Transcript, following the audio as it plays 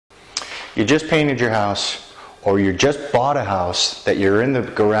you just painted your house, or you just bought a house that you're in the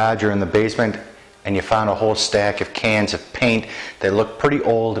garage or in the basement and you found a whole stack of cans of paint. They look pretty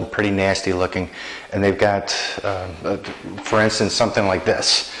old and pretty nasty looking, and they've got, for instance, something like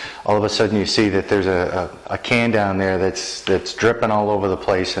this. All of a sudden you see that there's a can down there that's dripping all over the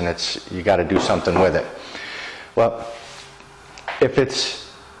place, and you got to do something with it. Well, if it's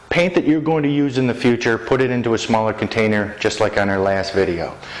paint that you're going to use in the future, put it into a smaller container, just like on our last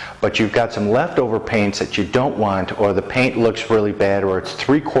video. But you've got some leftover paints that you don't want, or the paint looks really bad, or it's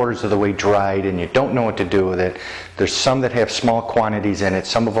 3/4 of the way dried and you don't know what to do with it. There's some that have small quantities in it,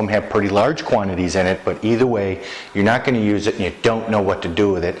 some of them have pretty large quantities in it, but either way, you're not going to use it and you don't know what to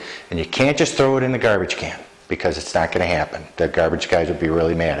do with it, and you can't just throw it in the garbage can, because it's not going to happen. The garbage guys would be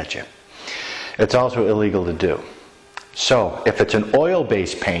really mad at you. It's also illegal to do. So, if it's an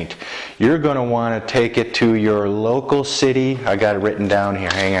oil-based paint, you're going to want to take it to your local city. I got it written down here,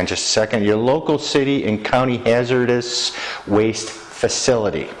 hang on just a second. Your local city and county hazardous waste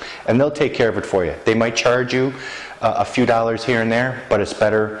facility. And they'll take care of it for you. They might charge you a few dollars here and there, but it's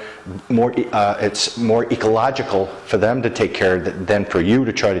better, it's more ecological for them to take care of it than for you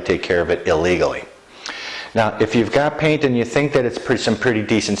to try to take care of it illegally. Now, if you've got paint and you think that it's some pretty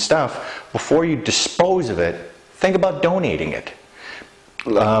decent stuff, before you dispose of it, think about donating it.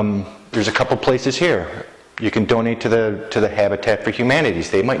 There's a couple places here. You can donate to the Habitat for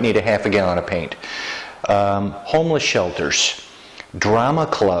Humanities. They might need a half a gallon of paint. Homeless shelters, drama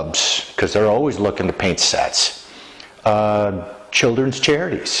clubs, because they're always looking to paint sets. Children's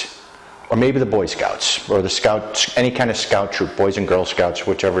charities, or maybe the Boy Scouts, or the Scouts, any kind of scout troop, Boys and Girl Scouts,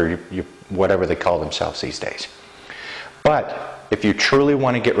 whichever whatever they call themselves these days. But if you truly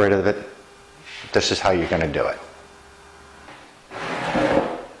want to get rid of it, this is how you're going to do it.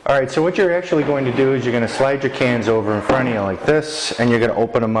 Alright, so what you're actually going to do is you're going to slide your cans over in front of you like this, and you're going to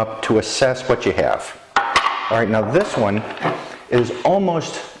open them up to assess what you have. Alright, now this one is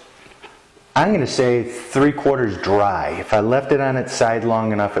almost, I'm going to say 3/4 dry. If I left it on its side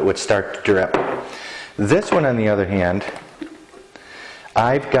long enough, it would start to drip. This one, on the other hand,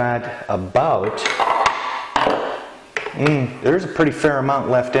 I've got about, there's a pretty fair amount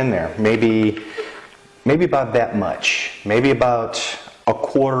left in there. Maybe about that much. Maybe about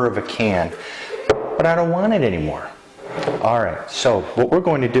 1/4 of a can. But I don't want it anymore. Alright, so what we're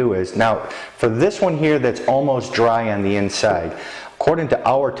going to do is, now for this one here that's almost dry on the inside, according to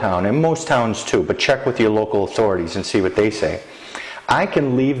our town, and most towns too, but check with your local authorities and see what they say, I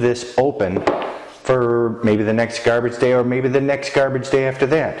can leave this open for maybe the next garbage day, or maybe the next garbage day after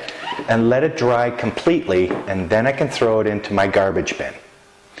that, and let it dry completely, and then I can throw it into my garbage bin.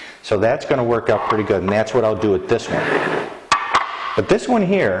 So that's going to work out pretty good, and that's what I'll do with this one. But this one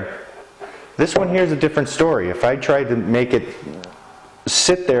here is a different story. If I tried to make it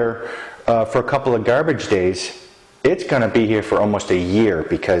sit there for a couple of garbage days, it's going to be here for almost a year,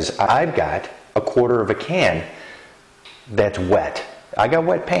 because I've got 1/4 of a can that's wet. I got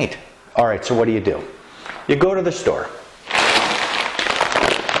wet paint. Alright, so what do? You go to the store.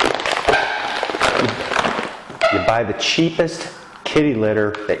 You buy the cheapest kitty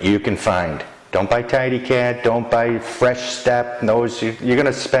litter that you can find. Don't buy Tidy Cat, don't buy Fresh Step. Those, you're going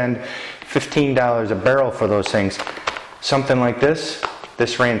to spend $15 a barrel for those things. Something like this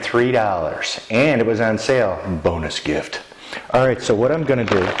ran $3, and it was on sale. Bonus gift. Alright, so what I'm going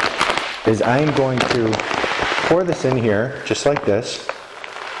to do is I'm going to pour this in here, just like this.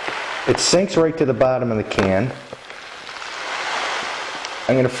 It sinks right to the bottom of the can.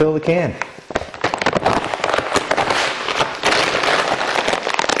 I'm going to fill the can.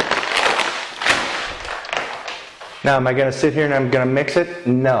 Now, am I going to sit here and I'm going to mix it?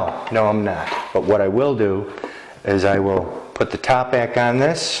 No, I'm not. But what I will do is I will put the top back on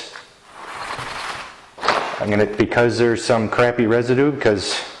this. Because there's some crappy residue,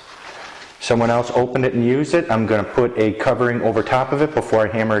 because someone else opened it and used it, I'm going to put a covering over top of it before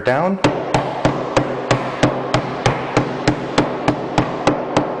I hammer it down.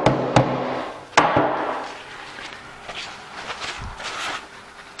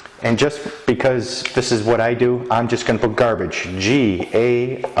 And just because this is what I do, I'm just going to put garbage.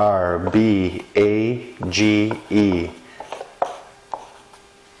 G-A-R-B-A-G-E.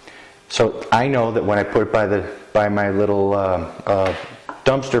 So I know that when I put it by my little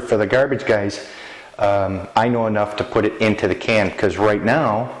dumpster for the garbage guys, I know enough to put it into the can, because right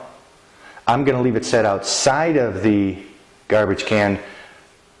now I'm going to leave it set outside of the garbage can.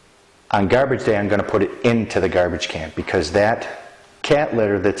 On garbage day, I'm going to put it into the garbage can, because that cat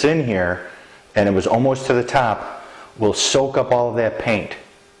litter that's in here, and it was almost to the top, will soak up all of that paint,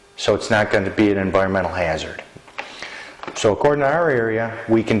 so it's not going to be an environmental hazard. So according to our area,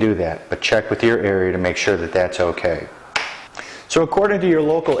 we can do that, but check with your area to make sure that that's okay. So according to your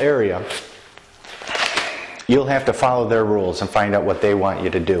local area, you'll have to follow their rules and find out what they want you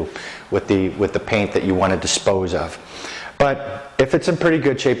to do with the paint that you want to dispose of. But if it's in pretty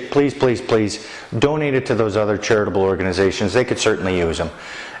good shape, please, please, please donate it to those other charitable organizations. They could certainly use them.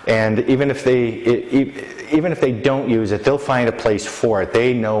 And even if they don't use it, they'll find a place for it.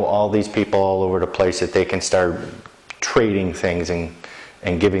 They know all these people all over the place that they can start trading things and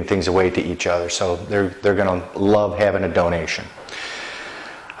giving things away to each other. So they're going to love having a donation.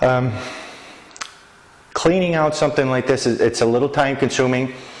 Cleaning out something like this, it's a little time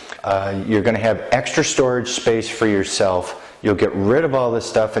consuming. You're going to have extra storage space for yourself. You'll get rid of all this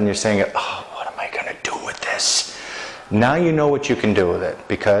stuff and you're saying, oh, what am I going to do with this? Now you know what you can do with it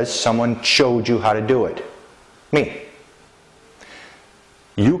because someone showed you how to do it. Me.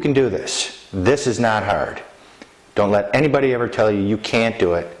 You can do this. This is not hard. Don't let anybody ever tell you you can't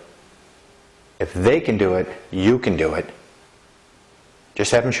do it. If they can do it, you can do it.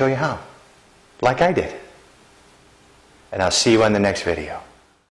 Just have them show you how, like I did. And I'll see you on the next video.